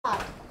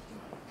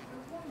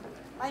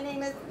My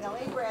name is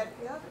Nellie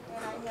Bradfield,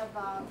 and I have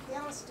a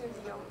piano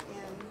studio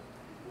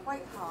in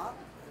Whitehall.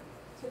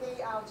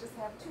 Today I'll just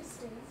have two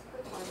students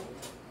performing.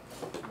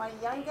 My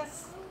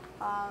youngest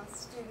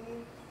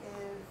student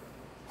is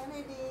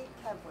Kennedy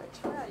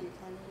Kevwich. Where are you,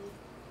 Kennedy?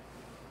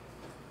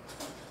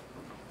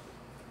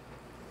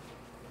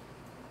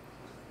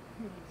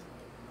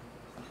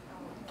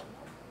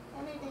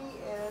 Kennedy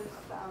is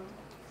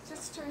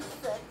just turned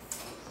 6.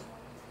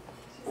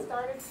 She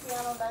started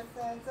piano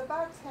lessons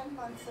about 10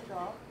 months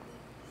ago.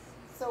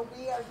 So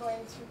we are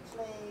going to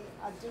play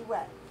a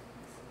duet.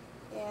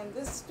 And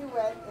this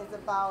duet is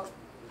about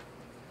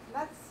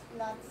nuts,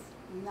 nuts,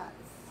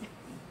 nuts.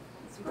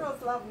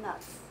 Squirrels love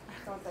nuts,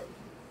 don't they?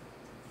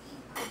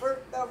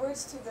 The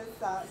words to this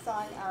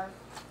song are,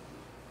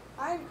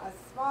 I'm a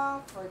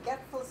small,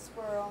 forgetful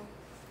squirrel.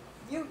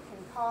 You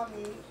can call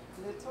me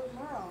Little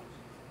Merle.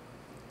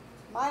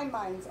 My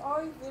mind's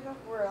always in a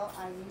whirl.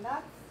 I'm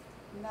nuts,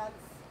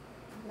 nuts,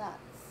 nuts.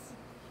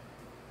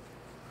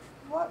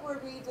 What were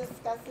we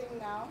discussing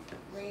now?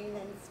 Rain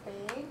in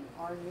Spain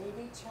or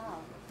maybe chow?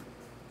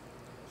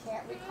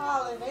 Can't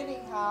recall it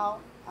anyhow.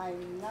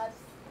 I'm nuts,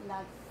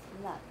 nuts,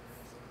 nuts.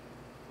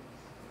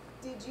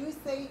 Did you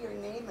say your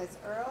name is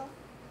Earl?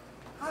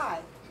 Hi,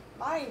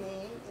 my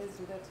name is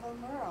Little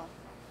Merle.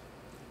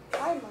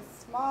 I'm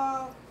a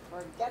small,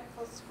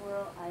 forgetful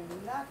squirrel. I'm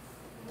nuts,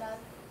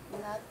 nuts,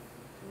 nuts,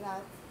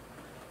 nuts,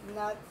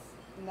 nuts,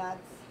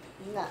 nuts,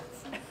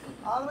 nuts.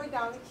 All the way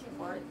down the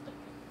keyboard.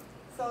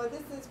 So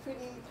this is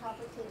pretty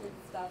complicated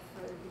stuff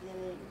for a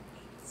beginning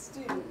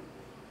student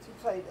to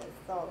play this.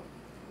 So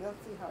you'll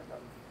see how it goes.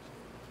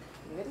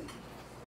 You ready?